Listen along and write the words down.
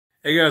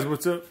Hey guys,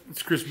 what's up?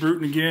 It's Chris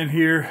Bruton again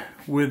here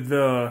with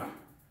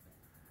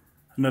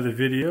another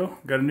video.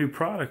 Got a new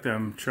product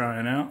I'm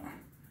trying out.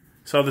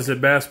 Saw this at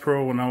Bass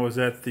Pro when I was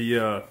at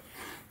the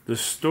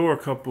store a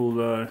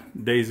couple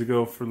days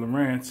ago for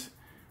Lawrence,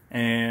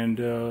 and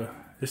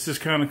this is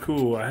kind of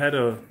cool. I had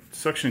a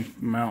suction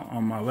mount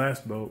on my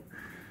last boat,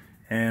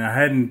 and I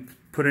hadn't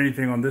put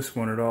anything on this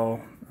one at all.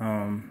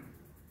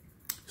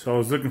 So I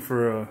was looking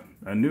for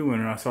a new one,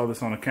 and I saw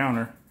this on a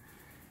counter,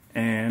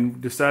 and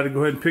decided to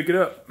go ahead and pick it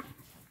up.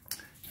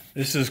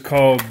 This is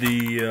called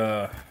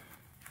the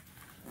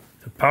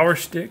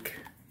PowerStick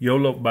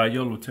by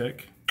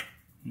YOLOtek.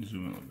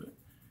 Zoom in a little bit.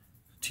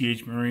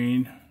 TH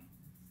Marine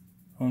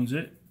owns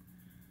it.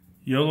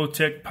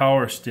 YOLOtek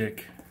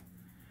PowerStick.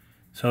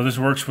 So this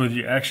works with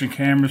your action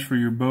cameras for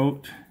your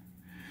boat,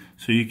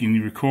 so you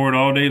can record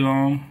all day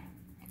long.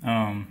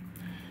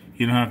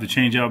 You don't have to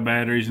change out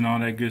batteries and all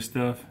that good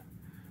stuff,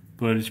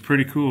 but it's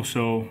pretty cool.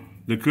 So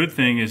the good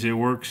thing is it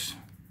works.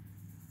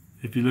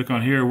 If you look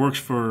on here, it works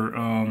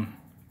for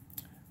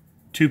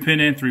 2-pin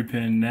and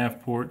 3-pin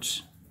nav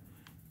ports.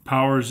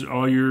 Powers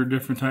all your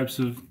different types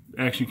of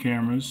action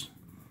cameras.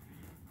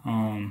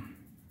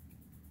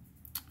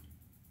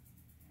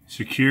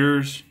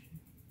 Secures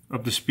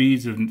up to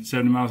speeds of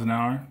 70 miles an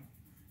hour.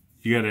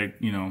 You gotta,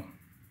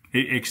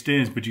 it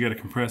extends, but you gotta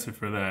compress it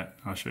for that.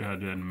 I'll show you how to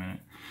do that in a minute.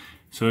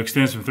 So it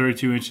extends from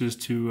 32 inches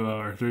to,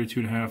 or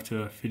 32.5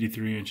 to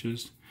 53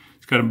 inches.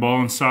 It's got a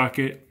ball and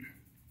socket.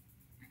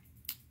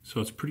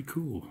 So it's pretty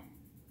cool.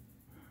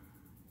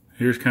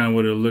 Here's kind of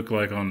what it'll look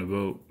like on the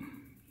boat,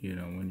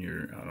 when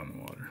you're out on the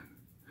water.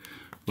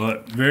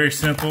 But very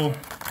simple.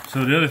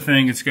 So the other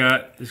thing it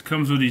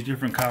comes with these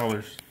different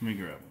collars. Let me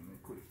grab them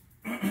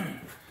real quick.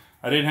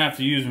 I didn't have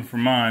to use them for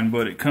mine,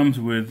 but it comes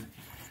with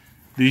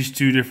these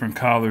two different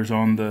collars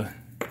on the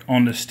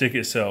stick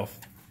itself.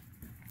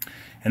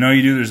 And all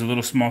you do, there's a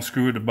little small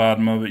screw at the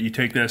bottom of it. You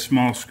take that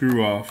small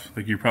screw off,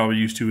 like you're probably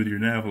used to with your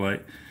nav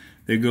light.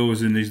 It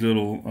goes in these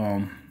little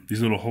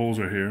holes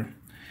right here.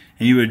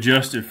 And you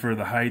adjust it for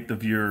the height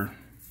of your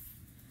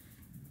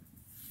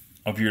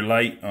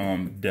light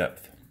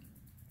depth.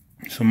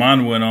 So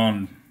mine went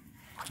on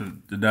to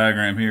the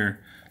diagram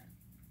here.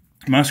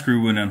 My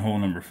screw went in hole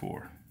number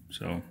 4.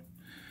 So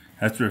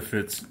that's where it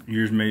fits.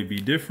 Yours may be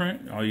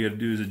different. All you got to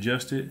do is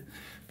adjust it.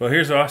 But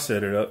here's how I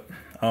set it up.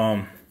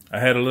 I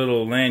had a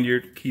little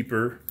lanyard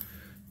keeper.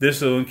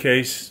 This will, in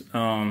case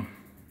it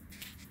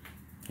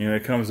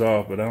comes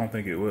off, but I don't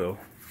think it will.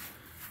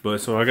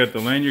 But so I got the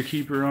lanyard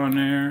keeper on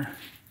there.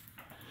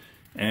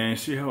 And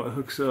see how it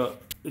hooks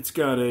up. It's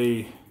got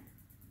like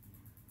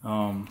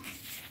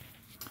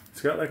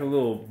a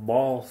little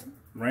ball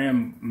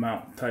ram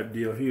mount type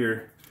deal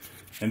here,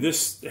 and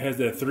this has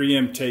that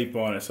 3M tape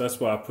on it, so that's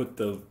why I put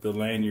the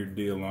lanyard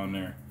deal on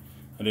there.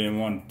 I didn't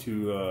want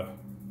to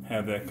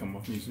have that come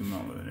off. There we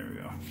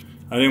go.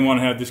 I didn't want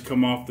to have this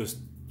come off the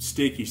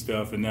sticky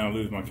stuff and now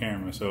lose my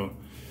camera. So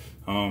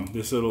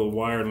this little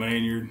wire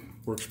lanyard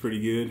works pretty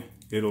good.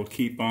 It'll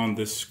keep on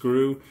this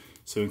screw,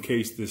 so in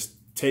case this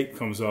tape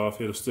comes off,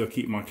 it'll still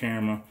keep my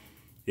camera.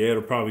 Yeah,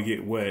 it'll probably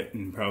get wet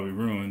and probably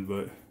ruined,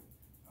 but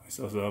I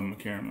still have my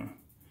camera.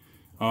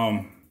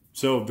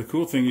 So the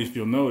cool thing is, if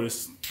you'll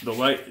notice, the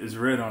light is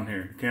red on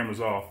here. The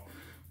camera's off,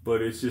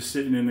 but it's just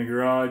sitting in the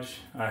garage.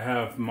 I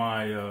have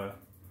my the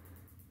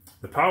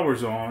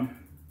power's on,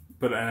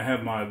 but I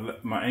have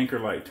my anchor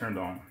light turned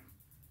on,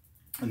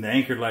 and the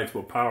anchor light's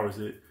what powers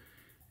it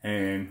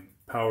and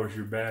powers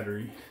your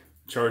battery,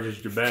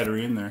 charges your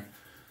battery in there.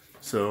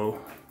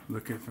 So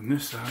looking from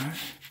this side,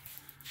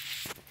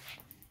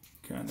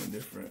 kind of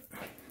different.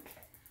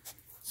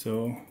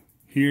 So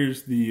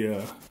here's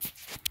the,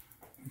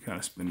 kind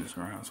of spin this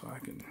around so I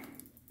can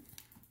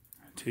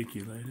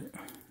articulate it.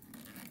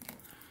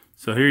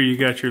 So here you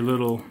got your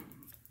little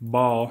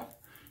ball.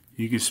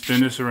 You can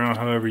spin this around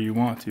however you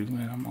want to.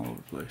 Man, I'm all over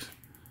the place.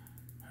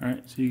 All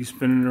right, so you can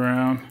spin it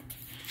around,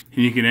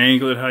 and you can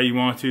angle it how you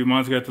want to.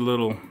 Mine's got the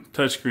little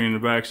touch screen in the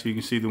back, so you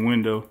can see the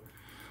window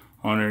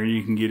on there.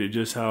 You can get it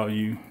just how how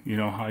you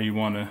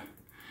want to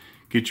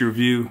get your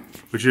view.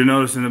 But you'll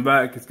notice in the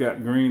back it's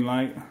got green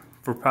light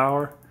for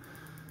power,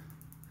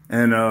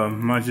 and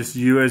mine's just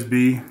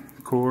USB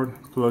cord,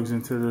 plugs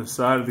into the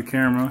side of the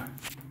camera,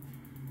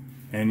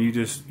 and you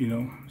just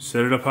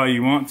set it up how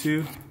you want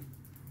to.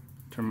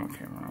 Turn my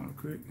camera on real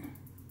quick.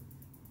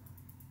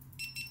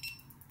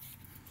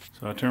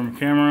 So I turn my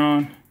camera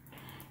on,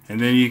 and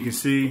then you can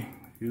see,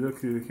 if you look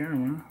through the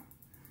camera,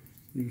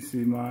 you can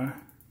see the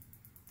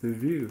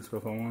view. So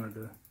if I wanted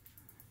to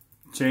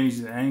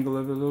change the angle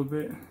of it a little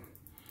bit,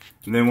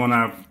 and then when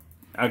I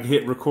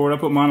hit record, I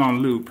put mine on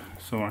loop,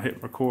 so when I hit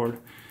record,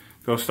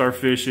 go start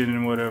fishing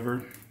and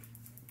whatever,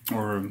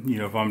 or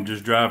if I'm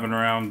just driving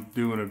around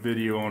doing a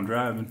video on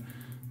driving,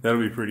 that'll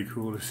be pretty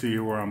cool to see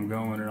where I'm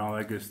going and all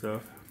that good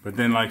stuff. But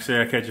then, like,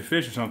 say I catch a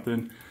fish or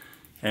something,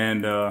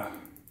 and I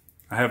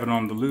have it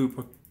on the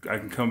loop, I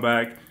can come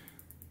back,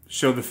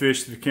 show the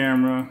fish to the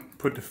camera,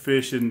 put the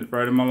fish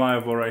right in my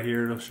live well right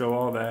here. It'll show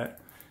all that,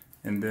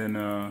 and then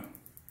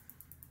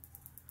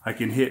I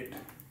can hit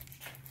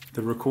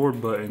the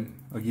record button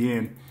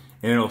again,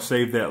 and it'll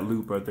save that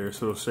loop right there.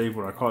 So it'll save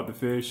when I caught the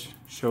fish,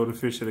 show the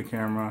fish to the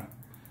camera.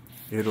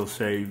 It'll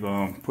save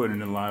putting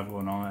it in live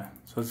and all that.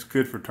 So it's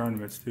good for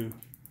tournaments too,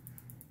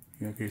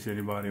 in case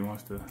anybody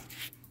wants to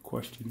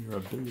question your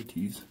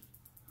abilities.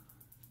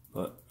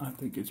 But I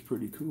think it's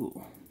pretty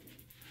cool.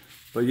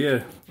 But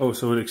yeah, oh,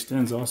 so it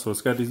extends also.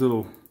 It's got these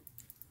little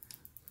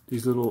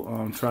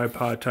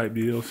tripod type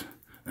deals.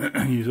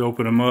 You just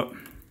open them up,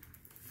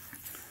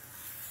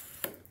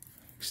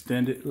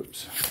 extend it.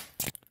 Oops,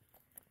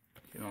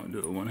 you don't do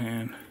it with one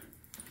hand,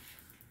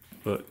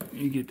 but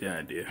you get the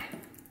idea.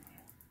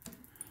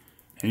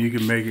 And you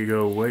can make it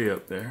go way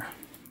up there,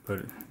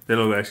 but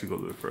that'll actually go a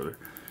little further.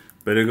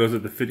 But it goes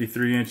up to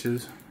 53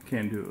 inches.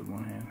 Can't do it with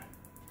one hand,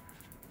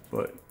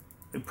 but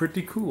it's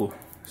pretty cool.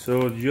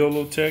 So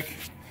YOLOtek,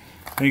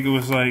 I think it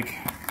was like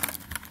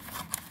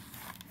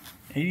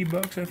 80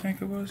 bucks, I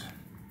think it was.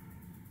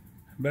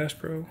 Bass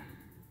Pro,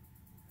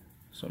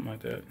 something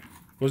like that.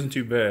 Wasn't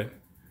too bad.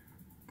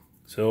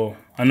 So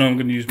I know I'm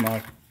gonna use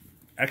my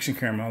action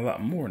camera a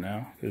lot more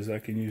now because I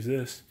can use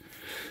this.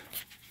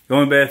 The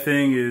only bad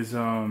thing is,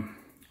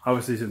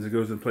 obviously since it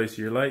goes in place of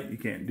your light, you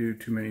can't do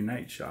too many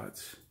night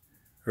shots.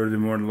 Early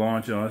morning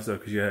launch and all that stuff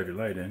because you have your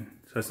light in.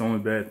 So that's the only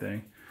bad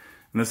thing.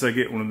 Unless I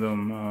get one of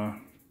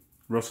them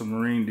Russell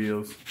Marine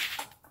deals,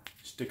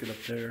 stick it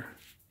up there.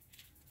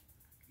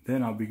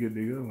 Then I'll be good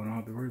to go and I don't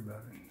have to worry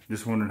about it.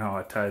 Just wondering how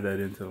I tie that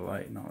into the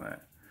light and all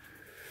that.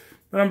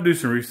 But I'm gonna do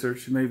some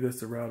research. Maybe that's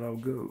the route I'll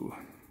go.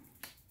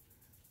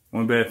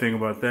 One bad thing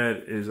about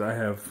that is I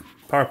have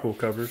power pole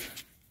covers.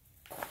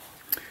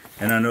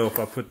 And I know if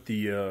I put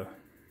the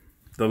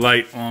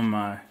light on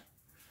my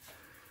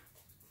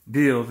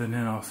deal, then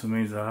that also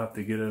means I'll have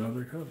to get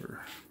another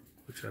cover,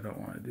 which I don't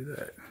want to do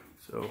that.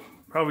 So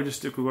probably just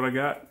stick with what I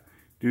got.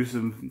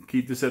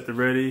 Keep this at the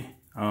ready.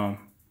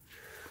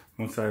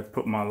 Once I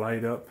put my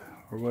light up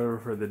or whatever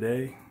for the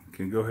day,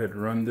 can go ahead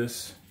and run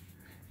this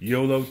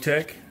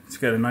YOLOtek. It's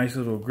got a nice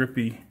little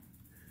grippy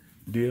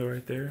deal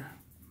right there,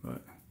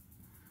 but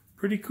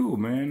pretty cool,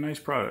 man. Nice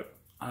product.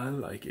 I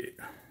like it.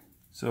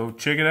 So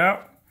check it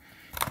out.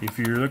 If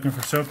you're looking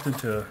for something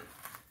to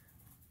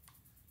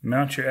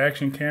mount your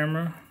action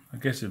camera, I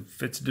guess it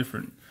fits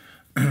different,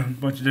 a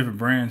bunch of different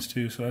brands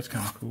too, so that's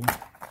kind of cool.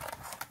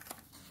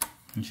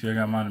 You see I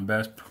got mine in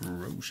Bass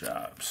Pro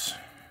Shops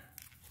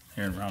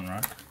here in Round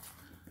Rock.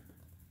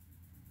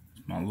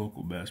 It's my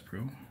local Bass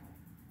Pro.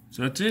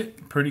 So that's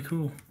it, pretty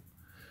cool.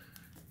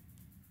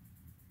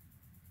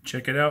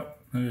 Check it out.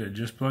 Look at it,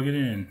 just plug it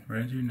in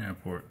right into your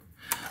nav port.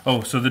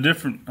 Oh, so the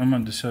different, I'm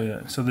going to show you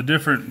that. So the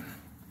different,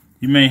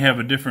 you may have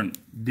a different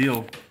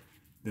deal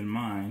than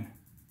mine.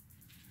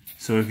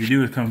 So if you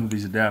do, it comes with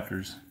these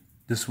adapters.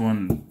 This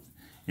one,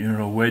 you know,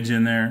 it'll wedge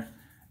in there.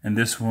 And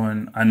this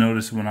one, I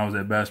noticed when I was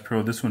at Bass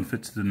Pro, this one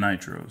fits the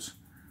nitros.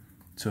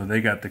 So they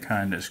got the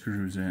kind that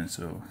screws in.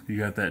 So if you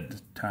got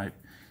that type,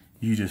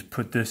 you just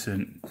put this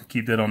in,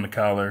 keep that on the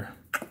collar,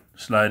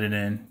 slide it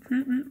in,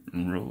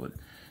 and roll it.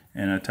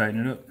 And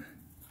tighten it up.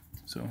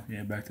 So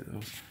yeah, back to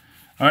those.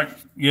 All right,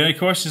 you got any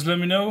questions, let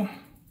me know.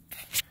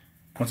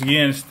 Once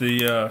again, it's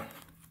the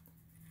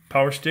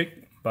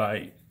PowerStick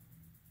by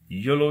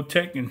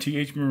YOLOtek and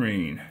TH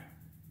Marine.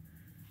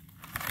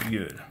 Pretty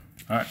good.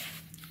 All right,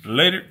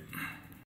 later.